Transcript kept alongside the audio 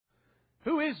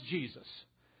Who is Jesus?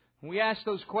 When we ask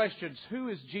those questions, who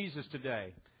is Jesus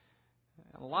today?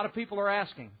 A lot of people are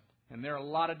asking, and there are a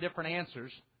lot of different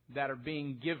answers that are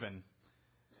being given.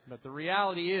 But the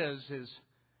reality is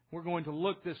we're going to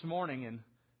look this morning and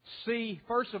see,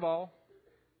 first of all,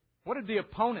 what did the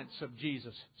opponents of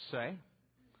Jesus say?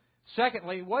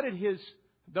 Secondly, what did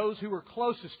those who were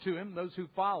closest to Him, those who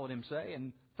followed Him, say?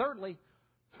 And thirdly,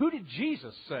 who did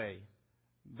Jesus say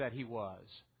that He was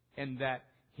and that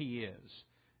He is?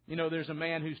 You know, there's a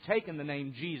man who's taken the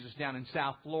name Jesus down in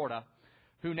South Florida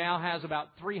who now has about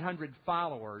 300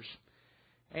 followers.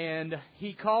 And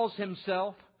he calls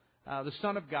himself the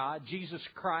Son of God, Jesus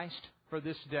Christ, for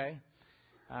this day.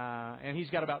 And he's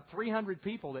got about 300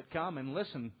 people that come and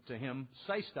listen to him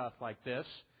say stuff like this.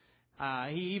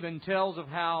 He even tells of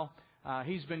how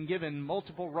he's been given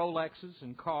multiple Rolexes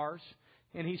and cars.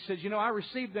 And he says, you know, I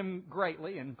received them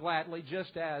greatly and gladly,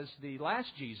 just as the last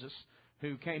Jesus,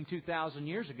 who came 2,000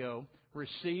 years ago,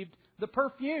 received the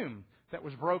perfume that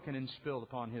was broken and spilled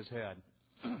upon His head.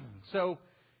 So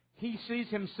he sees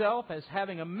himself as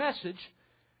having a message,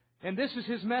 and this is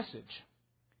his message,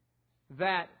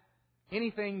 that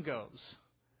anything goes,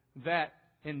 that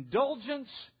indulgence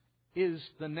is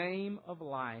the name of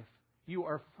life. You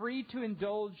are free to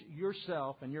indulge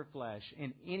yourself and your flesh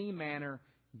in any manner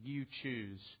you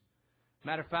choose.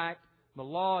 Matter of fact, the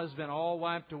law has been all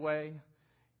wiped away.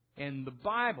 And the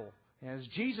Bible, as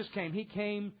Jesus came, He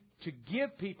came to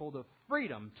give people the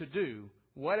freedom to do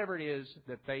whatever it is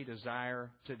that they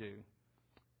desire to do.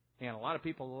 And a lot of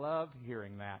people love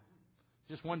hearing that.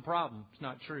 Just one problem, it's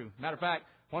not true. Matter of fact,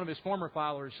 one of his former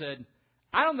followers said,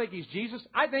 I don't think He's Jesus,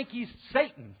 I think He's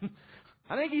Satan.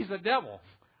 I think He's the devil.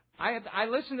 I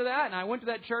listened to that, and I went to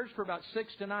that church for about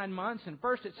 6 to 9 months, and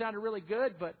first it sounded really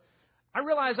good, but I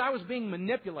realized I was being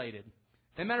manipulated.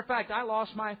 As a matter of fact, I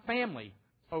lost my family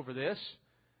over this.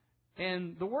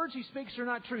 And the words he speaks are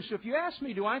not true. So if you ask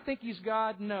me, do I think He's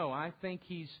God? No, I think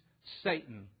He's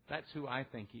Satan. That's who I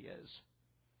think He is.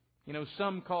 You know,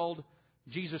 some called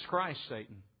Jesus Christ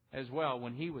Satan as well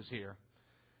when He was here.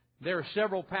 There are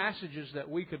several passages that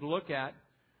we could look at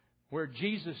where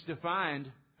Jesus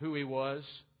defined who He was.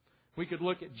 We could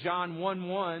look at John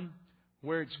 1:1,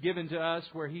 where it's given to us,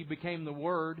 where He became the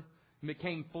Word,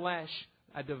 became flesh.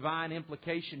 A divine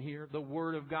implication here. The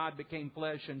Word of God became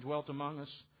flesh and dwelt among us.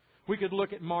 We could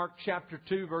look at Mark chapter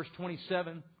 2, verse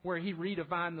 27, where He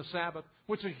redefined the Sabbath,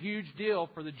 which is a huge deal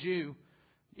for the Jew.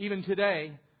 Even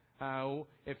today,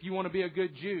 if you want to be a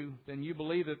good Jew, then you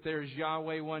believe that there's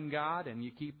Yahweh, one God, and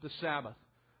you keep the Sabbath.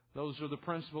 Those are the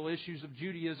principal issues of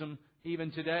Judaism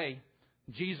even today.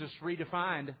 Jesus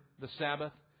redefined the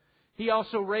Sabbath. He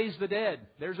also raised the dead.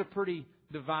 There's a pretty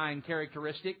divine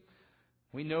characteristic.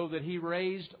 We know that He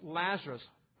raised Lazarus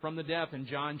from the dead in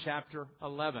John chapter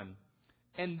 11.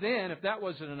 And then, if that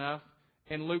wasn't enough,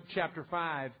 in Luke chapter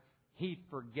 5, He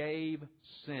forgave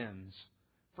sins.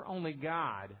 For only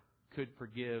God could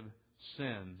forgive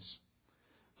sins.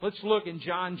 Let's look in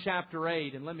John chapter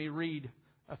 8, and let me read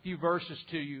a few verses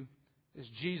to you as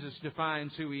Jesus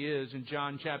defines who He is in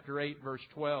John chapter 8, verse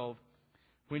 12.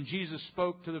 When Jesus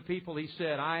spoke to the people, He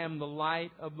said, I am the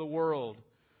light of the world.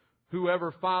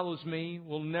 Whoever follows Me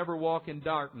will never walk in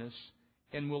darkness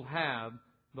and will have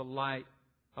the light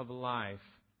of life.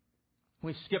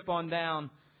 We skip on down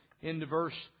into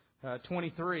verse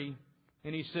 23,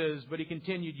 and He says, but He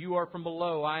continued, you are from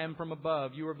below, I am from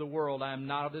above. You are of the world, I am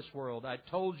not of this world. I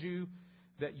told you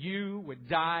that you would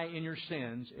die in your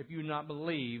sins if you do not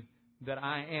believe that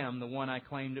I am the one I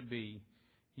claim to be.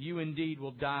 You indeed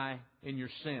will die in your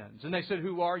sins. And they said,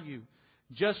 who are you?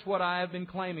 Just what I have been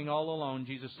claiming all along,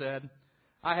 Jesus said.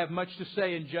 I have much to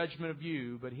say in judgment of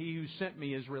you, but He who sent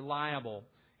Me is reliable.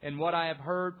 And what I have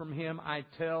heard from Him I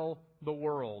tell the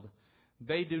world.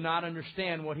 They do not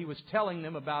understand what He was telling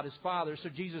them about His Father. So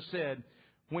Jesus said,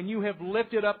 when you have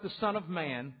lifted up the Son of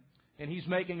Man, and He's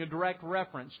making a direct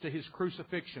reference to His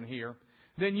crucifixion here,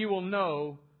 then you will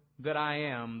know that I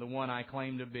am the one I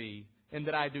claim to be, and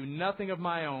that I do nothing of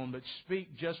my own, but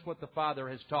speak just what the Father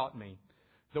has taught Me.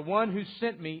 The one who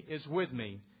sent Me is with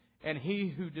Me, and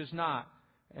He has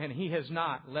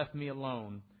not left Me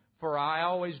alone, for I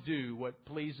always do what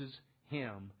pleases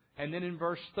Him. And then in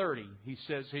verse 30, He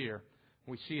says here,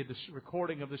 we see the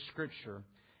recording of the Scripture,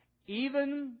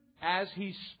 even as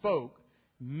He spoke,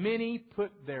 many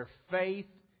put their faith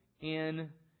in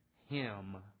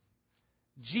Him.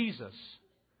 Jesus.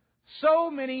 So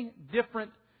many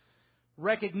different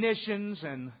recognitions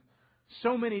and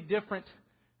so many different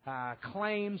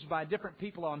claims by different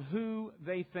people on who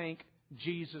they think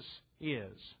Jesus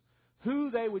is.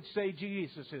 who they would say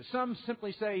Jesus is. Some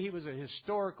simply say He was a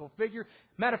historical figure.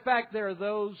 Matter of fact, there are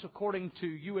those, according to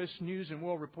U.S. News and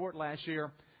World Report last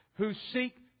year, who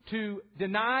seek to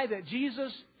deny that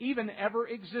Jesus even ever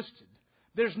existed.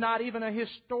 There's not even a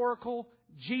historical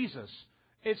Jesus.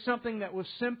 It's something that was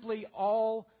simply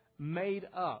all made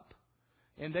up.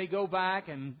 And they go back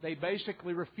and they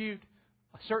basically refute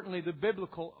certainly the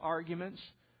biblical arguments,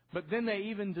 but then they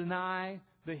even deny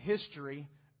the history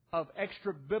of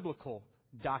extra-biblical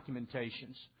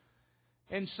documentations.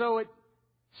 And so it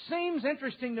seems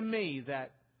interesting to me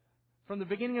that from the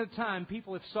beginning of time,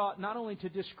 people have sought not only to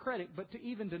discredit, but to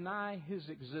even deny His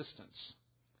existence.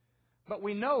 But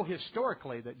we know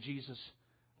historically that Jesus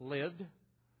lived.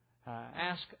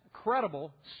 Ask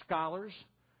credible scholars,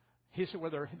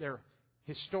 whether they're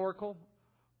historical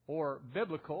or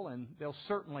biblical, and they'll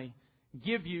certainly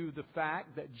give you the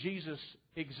fact that Jesus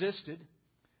existed.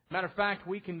 Matter of fact,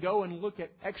 we can go and look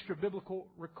at extra-biblical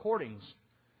recordings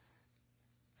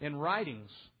and writings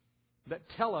that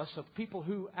tell us of people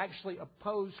who actually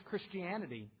opposed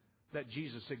Christianity that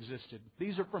Jesus existed.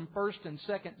 These are from 1st and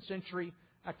 2nd century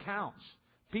accounts.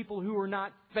 People who were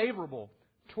not favorable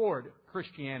toward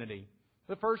Christianity.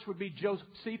 The first would be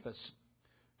Josephus,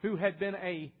 who had been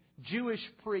a Jewish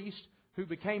priest who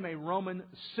became a Roman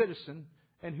citizen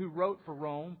and who wrote for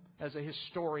Rome as a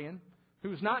historian, who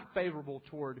was not favorable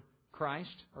toward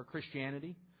Christ or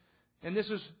Christianity. And this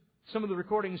is some of the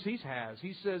recordings he has.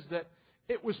 He says that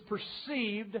it was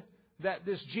perceived that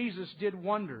this Jesus did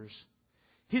wonders.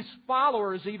 His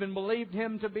followers even believed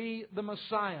Him to be the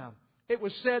Messiah. It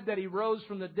was said that He rose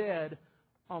from the dead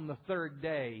on the 3rd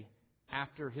day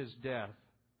after His death.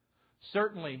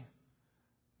 Certainly,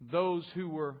 those who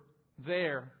were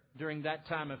there during that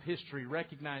time of history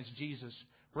recognized Jesus,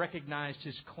 recognized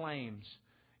His claims,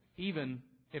 even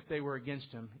if they were against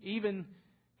Him, even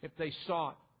if they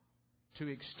sought to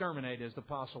exterminate, as the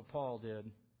Apostle Paul did.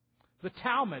 The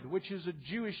Talmud, which is a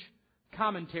Jewish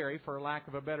commentary, for lack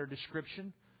of a better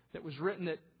description, that was written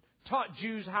that taught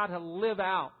Jews how to live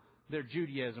out their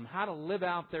Judaism, how to live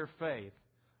out their faith,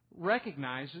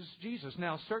 recognizes Jesus.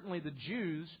 Now, certainly the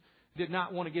Jews did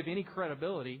not want to give any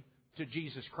credibility to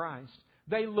Jesus Christ.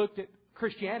 They looked at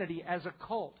Christianity as a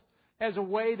cult, as a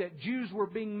way that Jews were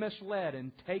being misled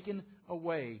and taken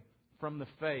away from the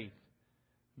faith.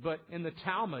 But in the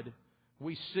Talmud,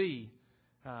 we see,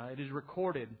 it is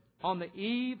recorded, on the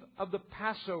eve of the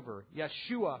Passover,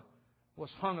 Yeshua was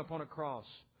hung upon a cross.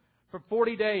 For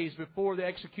 40 days before the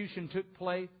execution took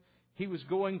place, He was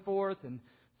going forth and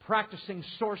practicing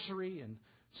sorcery and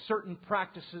certain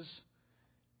practices.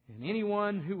 And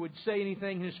anyone who would say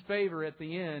anything in His favor at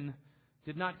the end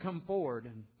did not come forward.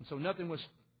 And so nothing was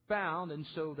found, and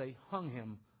so they hung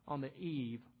Him on the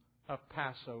eve of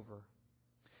Passover.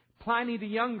 Pliny the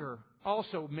Younger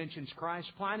also mentions Christ.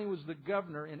 Pliny was the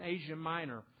governor in Asia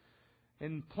Minor.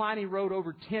 And Pliny wrote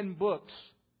over 10 books.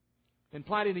 And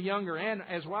Pliny the Younger, and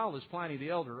as well as Pliny the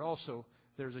Elder, also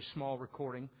there's a small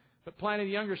recording. But Pliny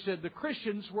the Younger said, the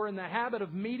Christians were in the habit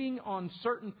of meeting on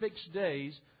certain fixed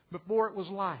days before it was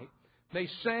light. They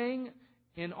sang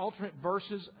in alternate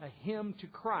verses a hymn to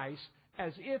Christ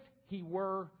as if He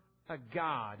were a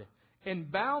god,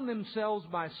 and bound themselves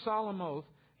by solemn oath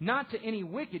not to any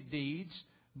wicked deeds,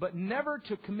 but never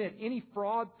to commit any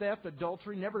fraud, theft,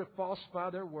 adultery, never to falsify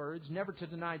their words, never to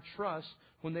deny trust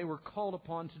when they were called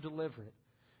upon to deliver it.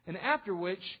 And after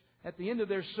which, at the end of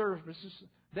their services,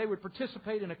 they would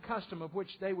participate in a custom of which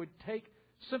they would take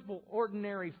simple,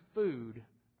 ordinary food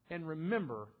and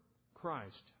remember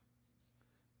Christ.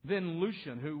 Then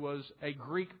Lucian, who was a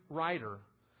Greek writer.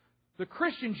 The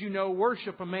Christians, you know,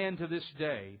 worship a man to this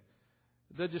day,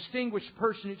 the distinguished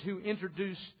personage who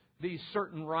introduced these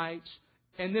certain rites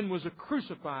and then was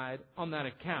crucified on that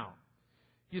account.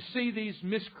 You see, these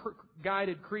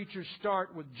misguided creatures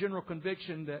start with general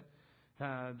conviction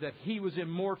that He was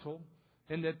immortal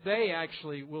and that they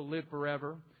actually will live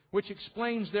forever, which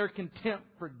explains their contempt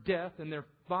for death and their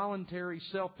voluntary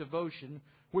self-devotion,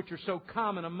 which are so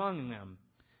common among them.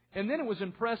 And then it was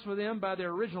impressed with them by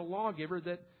their original lawgiver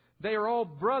that they are all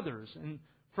brothers, and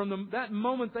from that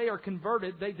moment they are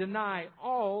converted, they deny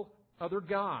all other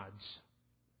gods.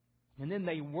 And then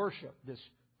they worship this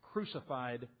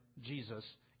crucified Jesus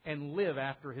and live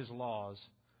after His laws.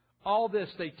 All this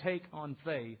they take on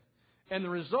faith. And the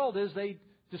result is they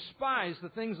despise the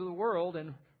things of the world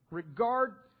and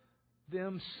regard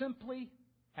them simply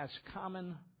as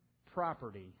common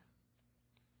property.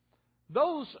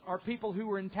 Those are people who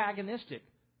were antagonistic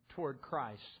toward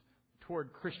Christ,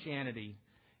 toward Christianity.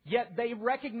 Yet they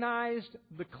recognized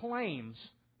the claims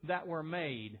that were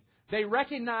made. They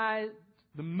recognized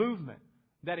the movement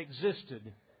that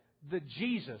existed. the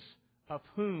Jesus of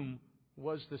whom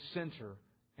was the center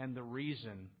and the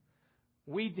reason.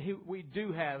 We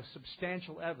do have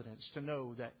substantial evidence to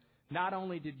know that not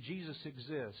only did Jesus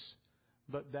exist,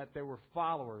 but that there were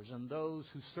followers and those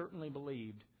who certainly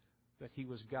believed that He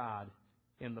was God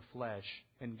in the flesh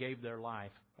and gave their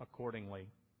life accordingly.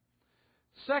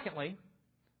 Secondly,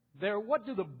 what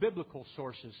do the biblical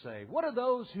sources say? What do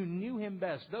those who knew Him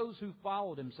best, those who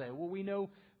followed Him, say? Well, we know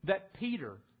that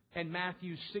Peter in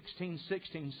Matthew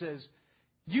 16:16 says,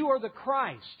 "You are the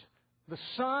Christ, the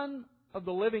Son of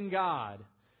the living God."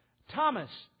 Thomas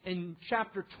in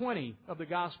chapter 20 of the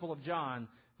Gospel of John,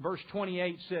 verse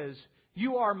 28 says,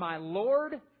 "You are my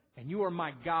Lord and you are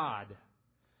my God."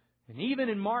 And even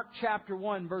in Mark chapter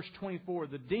 1, verse 24,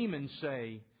 the demons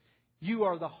say, "You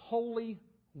are the Holy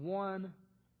One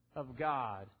of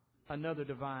God." Another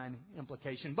divine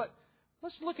implication. But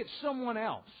let's look at someone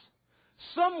else.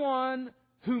 Someone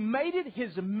who made it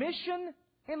his mission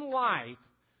in life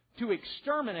to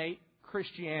exterminate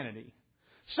Christianity.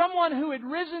 Someone who had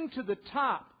risen to the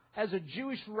top as a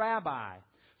Jewish rabbi,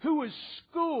 who was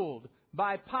schooled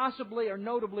by possibly or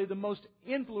notably the most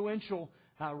influential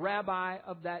rabbi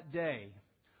of that day.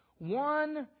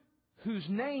 One whose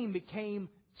name became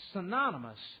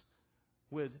synonymous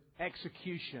with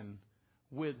execution,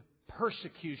 with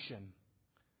persecution.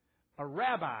 A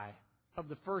rabbi of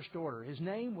the first order. His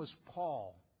name was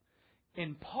Paul.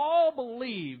 And Paul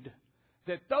believed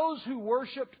that those who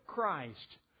worshiped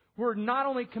Christ were not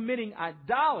only committing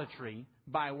idolatry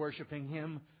by worshiping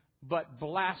Him, but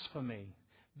blasphemy.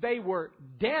 They were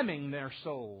damning their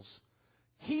souls.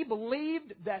 He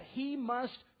believed that he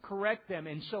must correct them,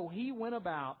 and so he went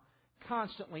about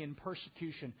constantly in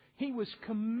persecution. He was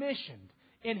commissioned,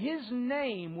 and his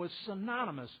name was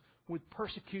synonymous with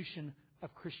persecution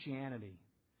of Christianity.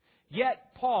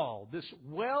 Yet Paul, this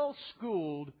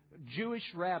well-schooled Jewish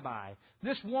rabbi,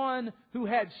 this one who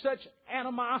had such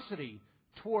animosity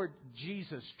toward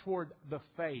Jesus, toward the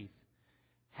faith,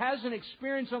 has an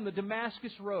experience on the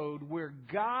Damascus Road where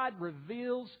God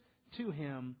reveals to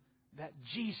him that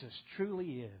Jesus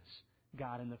truly is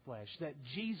God in the flesh, that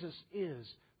Jesus is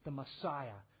the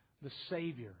Messiah, the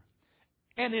Savior.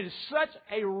 And it is such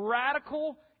a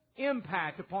radical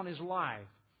impact upon his life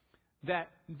that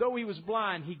though he was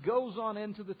blind, he goes on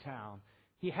into the town.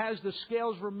 He has the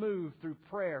scales removed through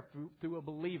prayer, through a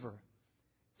believer,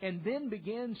 and then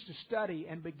begins to study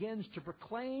and begins to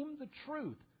proclaim the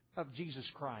truth of Jesus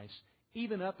Christ,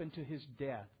 even up into his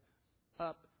death,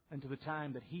 up until the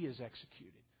time that he is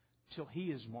executed, till he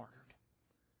is martyred.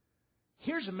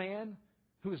 Here's a man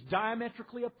who is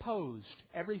diametrically opposed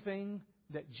everything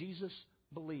that Jesus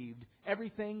believed,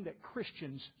 everything that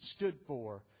Christians stood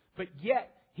for, but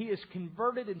yet he is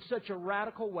converted in such a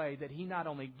radical way that he not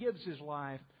only gives his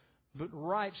life, but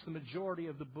writes the majority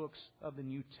of the books of the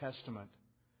New Testament.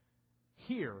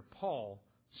 Here, Paul,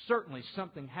 certainly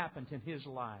something happened in his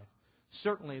life.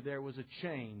 Certainly there was a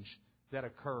change that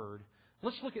occurred.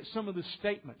 Let's look at some of the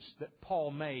statements that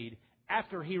Paul made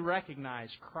after he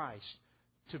recognized Christ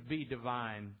to be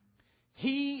divine.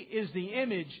 He is the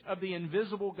image of the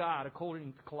invisible God,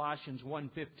 according to Colossians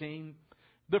 1:15.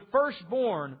 The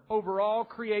firstborn over all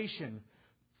creation.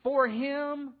 For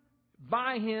Him,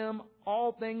 by Him,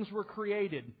 all things were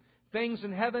created. Things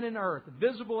in heaven and earth,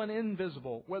 visible and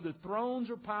invisible, whether thrones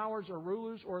or powers or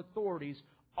rulers or authorities,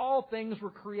 all things were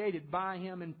created by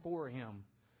Him and for Him.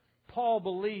 Paul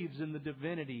believes in the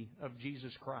divinity of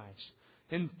Jesus Christ.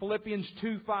 In Philippians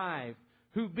 2:5,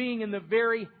 who being in the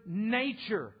very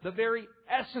nature, the very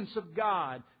essence of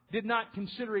God, did not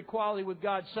consider equality with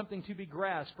God something to be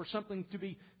grasped or something to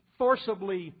be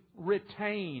forcibly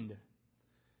retained.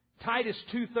 Titus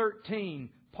 2:13,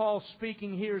 Paul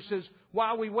speaking here says,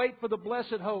 while we wait for the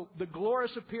blessed hope, the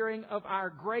glorious appearing of our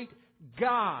great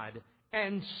God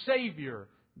and Savior,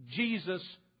 Jesus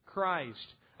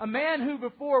Christ. A man who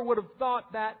before would have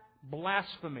thought that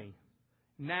blasphemy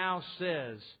now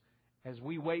says, as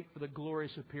we wait for the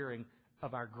glorious appearing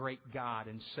of our great God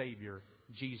and Savior,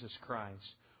 Jesus Christ.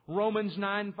 Romans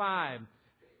 9:5,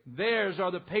 theirs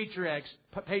are the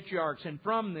patriarchs, and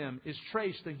from them is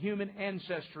traced the human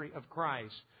ancestry of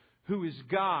Christ, who is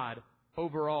God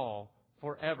over all,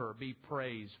 forever be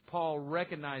praised. Paul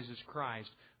recognizes Christ,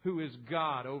 who is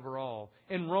God over all.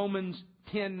 In Romans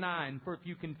 10:9, for if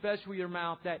you confess with your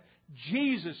mouth that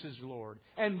Jesus is Lord,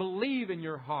 and believe in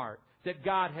your heart that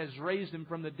God has raised Him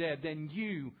from the dead, then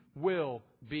you will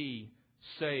be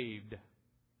saved.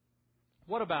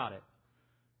 What about it?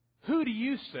 Who do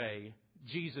you say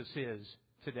Jesus is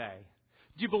today?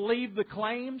 Do you believe the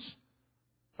claims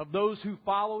of those who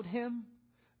followed Him?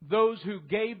 Those who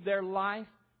gave their life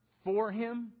for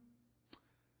Him?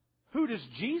 who does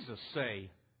Jesus say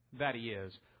that He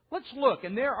is? Let's look,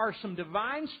 and there are some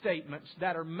divine statements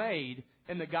that are made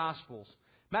in the Gospels.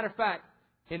 Matter of fact,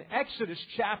 in Exodus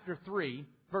chapter 3,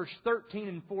 verse 13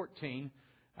 and 14,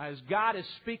 as God is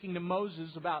speaking to Moses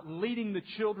about leading the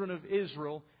children of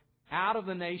Israel out of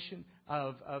the nation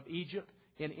of Egypt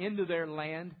and into their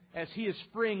land, as He is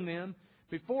freeing them,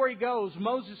 before He goes,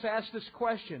 Moses asks this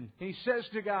question, and he says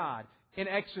to God in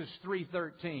Exodus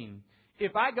 3:13,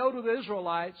 "If I go to the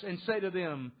Israelites and say to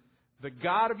them, 'The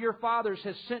God of your fathers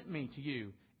has sent me to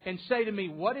you,' and say to me,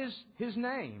 'What is His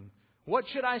name?' what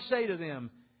should I say to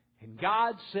them?" And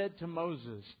God said to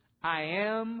Moses, "I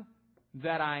am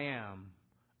that I am.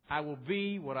 I will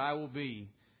be what I will be."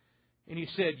 And He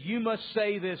said, "You must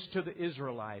say this to the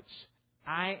Israelites,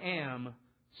 'I am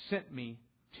sent me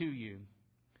to you.'"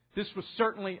 This was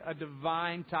certainly a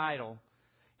divine title.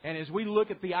 And as we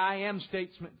look at the I am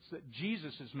statements that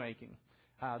Jesus is making,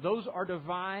 those are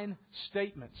divine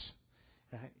statements.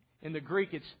 In the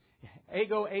Greek, it's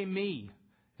ego eimi.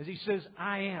 As He says,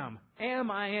 I am.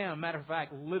 I am. Matter of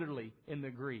fact, literally in the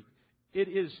Greek. It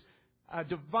is a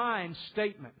divine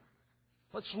statement.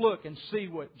 Let's look and see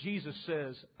what Jesus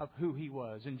says of who He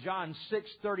was. In John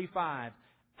 6:35,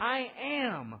 "I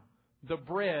am the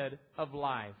bread of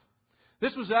life."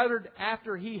 This was uttered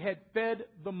after He had fed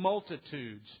the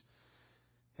multitudes.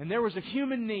 And there was a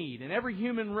human need, and every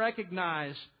human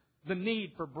recognized the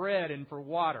need for bread and for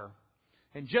water.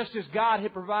 And just as God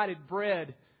had provided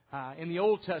bread in the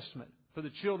Old Testament for the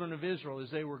children of Israel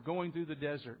as they were going through the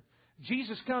desert,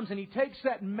 Jesus comes and He takes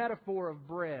that metaphor of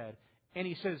bread and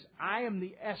He says, "I am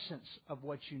the essence of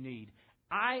what you need.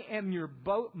 I am your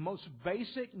most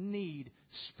basic need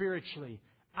spiritually.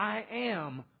 I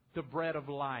am the bread of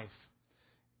life."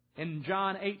 In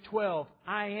John 8:12,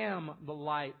 "I am the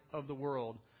light of the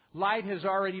world." Light has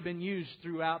already been used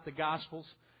throughout the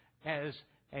Gospels as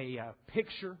a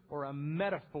picture or a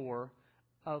metaphor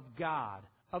of God,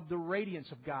 of the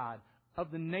radiance of God,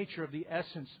 of the nature of the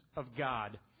essence of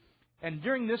God. And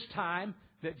during this time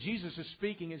that Jesus is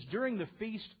speaking is during the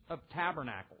Feast of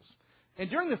Tabernacles. And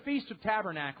during the Feast of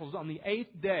Tabernacles, on the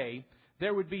 8th day,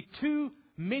 there would be two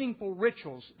meaningful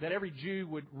rituals that every Jew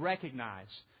would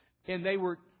recognize. And they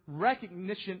were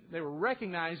recognizing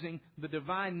the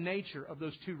divine nature of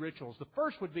those two rituals. The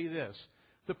first would be this.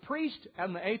 The priest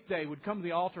on the 8th day would come to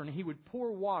the altar and he would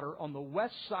pour water on the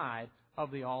west side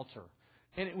of the altar.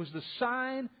 And it was the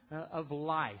sign of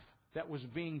life that was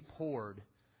being poured.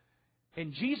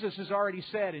 And Jesus has already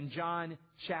said in John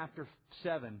chapter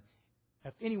 7,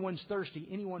 "If anyone's thirsty,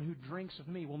 anyone who drinks of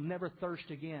me will never thirst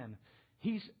again."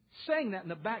 He's saying that in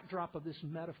the backdrop of this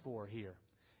metaphor here.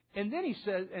 And then He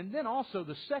says, and then also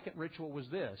the second ritual was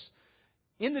this.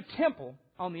 In the temple,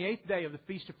 on the 8th day of the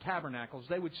Feast of Tabernacles,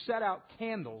 they would set out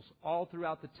candles all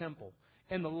throughout the temple.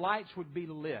 And the lights would be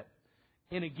lit.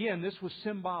 And again, this was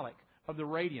symbolic of the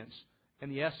radiance and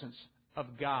the essence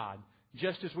of God.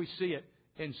 Just as we see it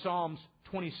in Psalms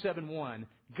 27:1.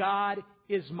 "God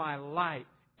is my light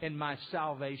and my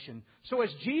salvation." So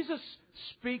as Jesus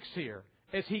speaks here,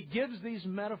 as He gives these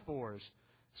metaphors,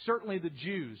 certainly the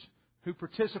Jews who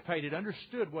participated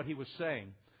understood what He was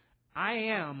saying. I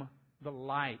am the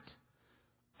light.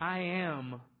 I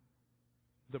am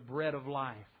the bread of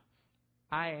life.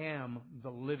 I am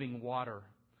the living water.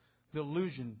 The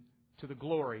allusion to the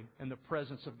glory and the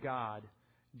presence of God.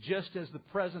 Just as the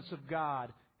presence of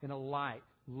God in a light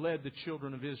led the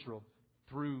children of Israel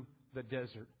through the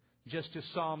desert. Just as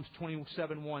Psalms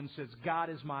 27:1 says, "God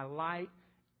is my light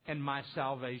and my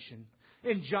salvation."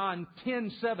 In John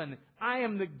 10:7, "I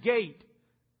am the gate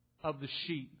of the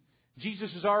sheep."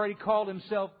 Jesus has already called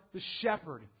Himself the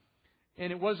shepherd.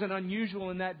 And it wasn't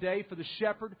unusual in that day for the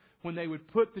shepherd, when they would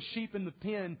put the sheep in the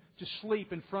pen, to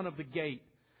sleep in front of the gate.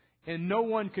 And no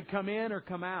one could come in or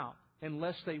come out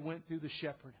unless they went through the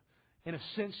shepherd. In a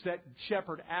sense, that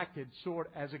shepherd acted sort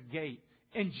of as a gate.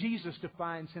 And Jesus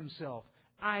defines Himself.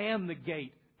 "I am the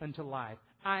gate unto life.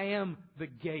 I am the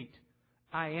gate.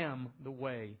 I am the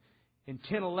way." In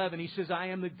 10:11, He says, "I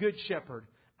am the good shepherd.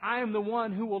 I am the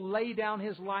one who will lay down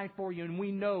His life for you." And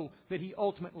we know that He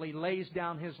ultimately lays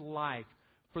down His life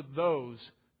for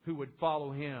those who would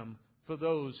follow Him, for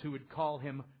those who would call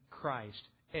Him Christ,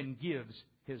 and gives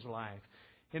His life.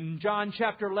 In John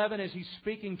chapter 11, as He's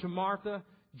speaking to Martha,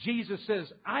 Jesus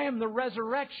says, "I am the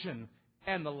resurrection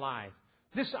and the life."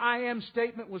 This I am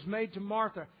statement was made to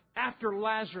Martha after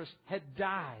Lazarus had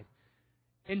died.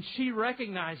 And she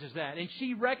recognizes that. And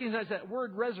she recognizes that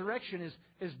word resurrection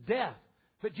is death.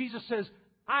 But Jesus says,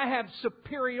 "I have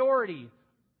superiority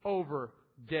over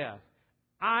death.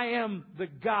 I am the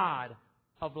God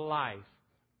of life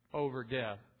over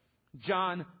death."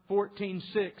 John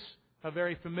 14:6 a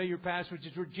very familiar passage,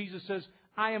 is where Jesus says,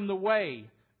 I am the way,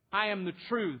 I am the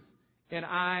truth, and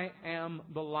I am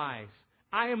the life.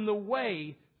 I am the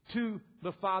way to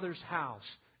the Father's house.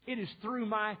 It is through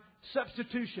my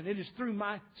substitution, it is through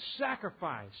my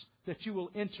sacrifice that you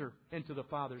will enter into the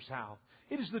Father's house.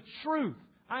 It is the truth.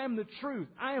 I am the truth.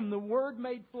 I am the Word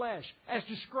made flesh, as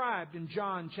described in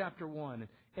John chapter 1.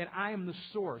 And I am the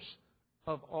source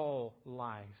of all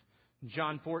life. In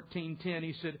John 14:10,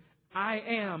 He said, I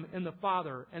am in the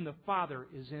Father, and the Father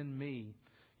is in me.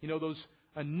 You know, those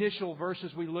initial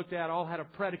verses we looked at all had a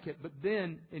predicate. But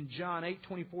then in John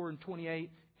 8:24 and 28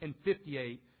 and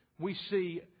 58, we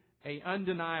see an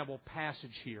undeniable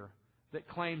passage here that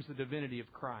claims the divinity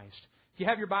of Christ. If you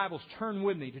have your Bibles, turn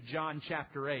with me to John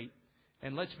chapter 8.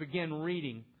 And let's begin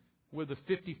reading with the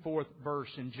 54th verse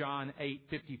in John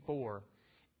 8:54.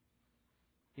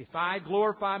 If I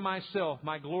glorify myself,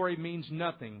 my glory means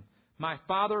nothing. My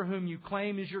Father whom you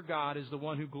claim is your God is the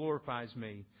one who glorifies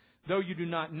me. Though you do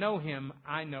not know Him,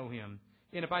 I know Him.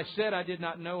 And if I said I did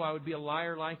not know, I would be a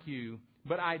liar like you.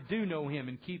 But I do know Him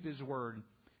and keep His word.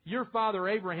 Your father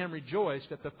Abraham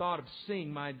rejoiced at the thought of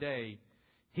seeing my day.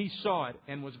 He saw it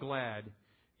and was glad.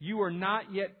 You are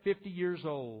not yet 50 years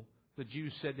old, the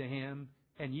Jews said to Him,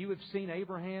 and you have seen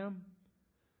Abraham?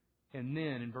 And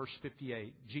then in verse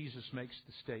 58, Jesus makes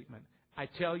the statement, I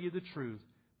tell you the truth,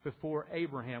 before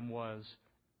Abraham was,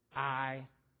 I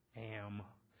am.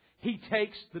 He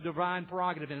takes the divine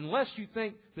prerogative. And unless you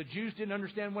think the Jews didn't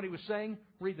understand what He was saying,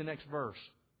 read the next verse.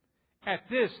 At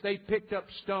this, they picked up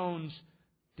stones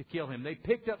to kill Him. They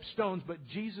picked up stones, but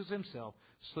Jesus Himself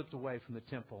slipped away from the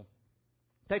temple.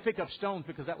 They picked up stones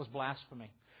because that was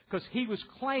blasphemy. Because He was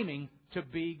claiming to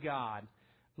be God.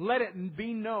 Let it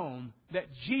be known that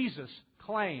Jesus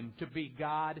claimed to be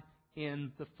God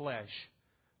in the flesh.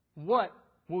 What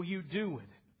will you do with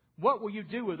it? What will you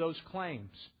do with those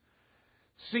claims?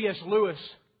 C.S. Lewis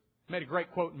made a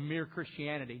great quote in Mere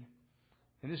Christianity.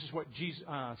 And this is what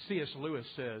C.S. Lewis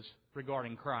says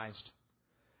regarding Christ.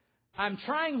 I'm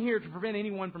trying here to prevent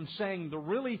anyone from saying the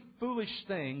really foolish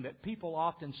thing that people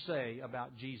often say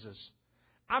about Jesus.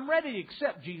 I'm ready to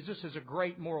accept Jesus as a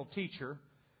great moral teacher,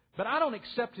 but I don't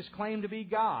accept His claim to be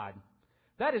God.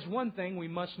 That is one thing we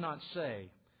must not say.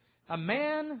 A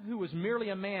man who was merely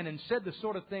a man and said the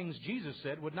sort of things Jesus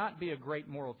said would not be a great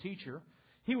moral teacher.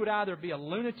 He would either be a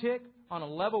lunatic on a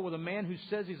level with a man who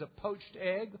says he's a poached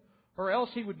egg, or else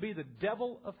he would be the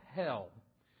devil of hell.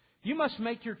 You must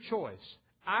make your choice.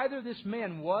 Either this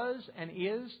man was and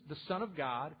is the Son of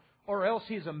God, or else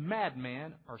he is a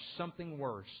madman or something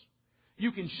worse.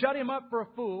 You can shut Him up for a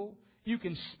fool, you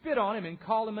can spit on Him and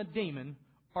call Him a demon,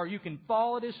 or you can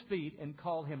fall at His feet and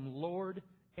call Him Lord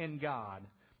and God.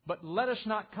 But let us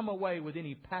not come away with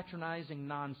any patronizing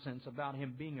nonsense about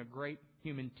Him being a great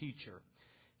human teacher.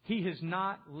 He has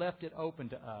not left it open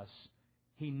to us.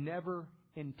 He never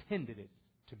intended it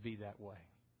to be that way.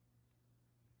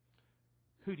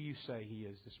 Who do you say He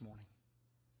is this morning?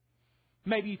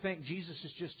 Maybe you think Jesus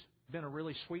has just been a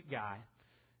really sweet guy.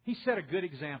 He set a good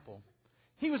example.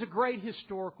 He was a great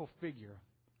historical figure.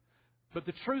 But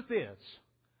the truth is,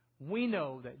 we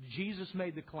know that Jesus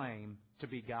made the claim to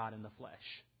be God in the flesh.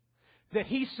 That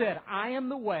He said, I am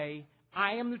the way,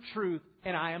 I am the truth,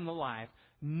 and I am the life.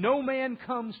 No man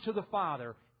comes to the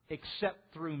Father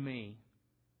except through me.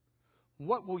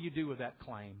 What will you do with that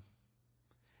claim?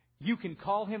 You can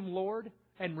call Him Lord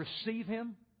and receive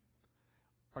Him,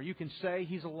 or you can say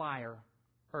He's a liar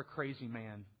or a crazy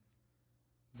man.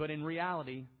 But in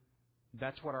reality,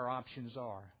 that's what our options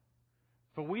are.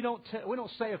 For we don't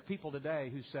say of people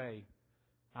today who say,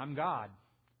 I'm God.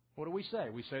 What do we say?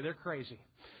 We say they're crazy.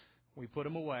 We put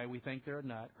them away. We think they're a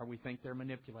nut, or we think they're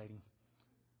manipulating.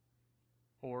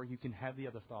 Or you can have the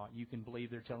other thought. You can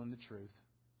believe they're telling the truth.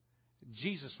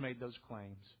 Jesus made those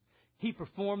claims. He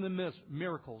performed the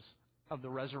miracles of the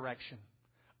resurrection,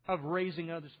 of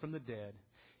raising others from the dead.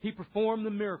 He performed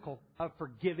the miracle of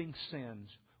forgiving sins.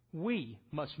 We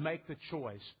must make the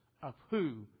choice of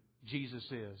who Jesus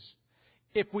is.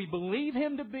 If we believe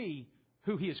Him to be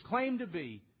who He has claimed to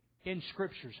be in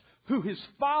Scriptures, who His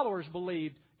followers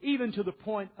believed even to the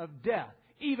point of death,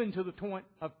 even to the point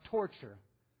of torture,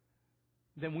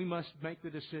 then we must make the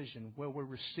decision, will we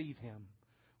receive Him?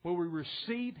 Will we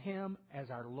receive Him as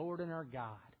our Lord and our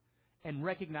God and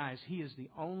recognize He is the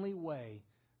only way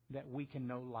that we can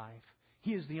know life?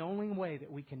 He is the only way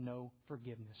that we can know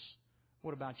forgiveness.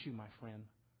 What about you, my friend?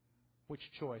 Which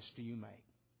choice do you make?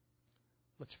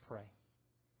 Let's pray.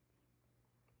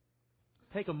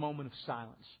 Take a moment of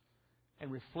silence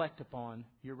and reflect upon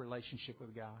your relationship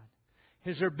with God.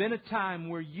 Has there been a time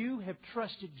where you have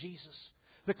trusted Jesus,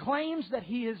 The claims that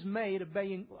He has made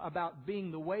about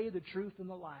being the way, the truth, and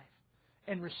the life,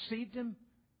 and received Him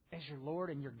as your Lord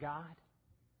and your God?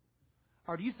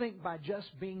 Or do you think by just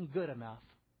being good enough,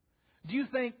 do you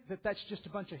think that that's just a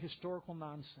bunch of historical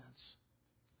nonsense?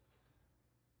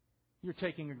 You're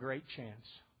taking a great chance.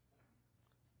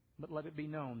 But let it be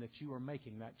known that you are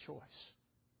making that choice.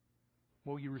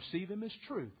 Will you receive Him as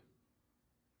truth?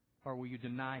 Or will you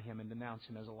deny Him and denounce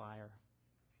Him as a liar?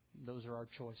 Those are our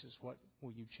choices. What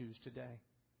will you choose today?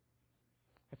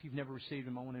 If you've never received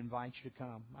Him, I want to invite you to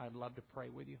come. I'd love to pray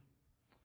with you.